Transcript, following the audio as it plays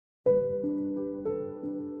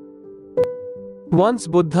Once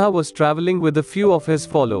Buddha was traveling with a few of his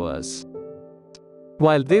followers.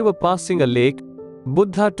 While they were passing a lake,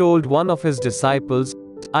 Buddha told one of his disciples,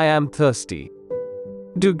 "I am thirsty.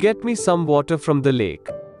 Do get me some water from the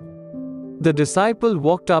lake." The disciple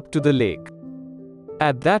walked up to the lake.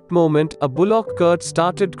 At that moment, a bullock cart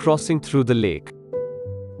started crossing through the lake.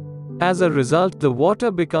 As a result, the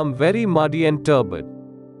water became very muddy and turbid.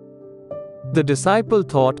 The disciple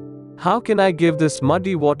thought, "How can I give this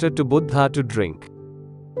muddy water to Buddha to drink?"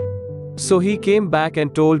 So he came back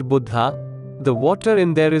and told Buddha, "The water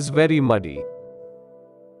in there is very muddy.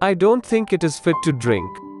 I don't think it is fit to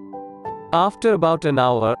drink." After about an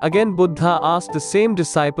hour, again Buddha asked the same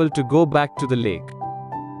disciple to go back to the lake.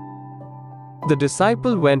 The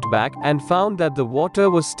disciple went back and found that the water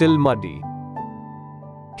was still muddy.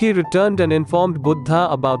 He returned and informed Buddha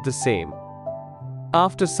about the same.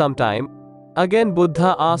 After some time, again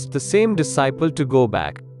Buddha asked the same disciple to go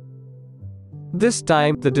back. This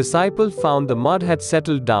time, the disciple found the mud had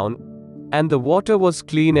settled down, and the water was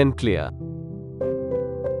clean and clear.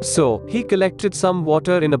 So, he collected some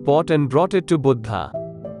water in a pot and brought it to Buddha.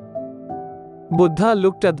 Buddha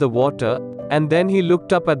looked at the water, and then he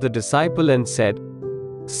looked up at the disciple and said,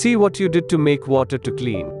 "See what you did to make water to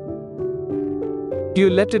clean. You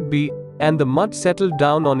let it be, and the mud settled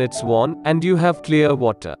down on its own, and you have clear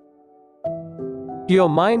water. Your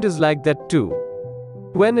mind is like that too.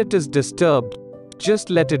 When it is disturbed, just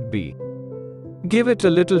let it be. Give it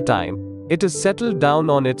a little time, it is settled down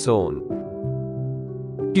on its own.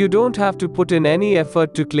 You don't have to put in any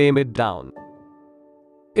effort to calm it down.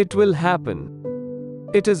 It will happen.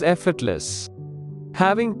 It is effortless.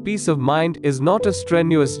 Having peace of mind is not a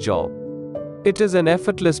strenuous job. It is an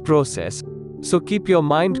effortless process, so keep your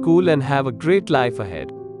mind cool and have a great life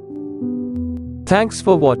ahead." Thanks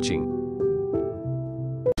for watching.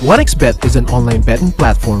 1xBet is an online betting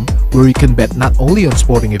platform where you can bet not only on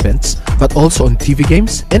sporting events, but also on TV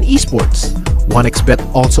games and esports. 1xBet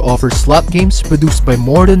also offers slot games produced by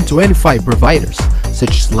more than 25 providers, such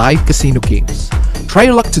as live casino games. Try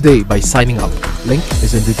your luck today by signing up. Link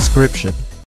is in the description.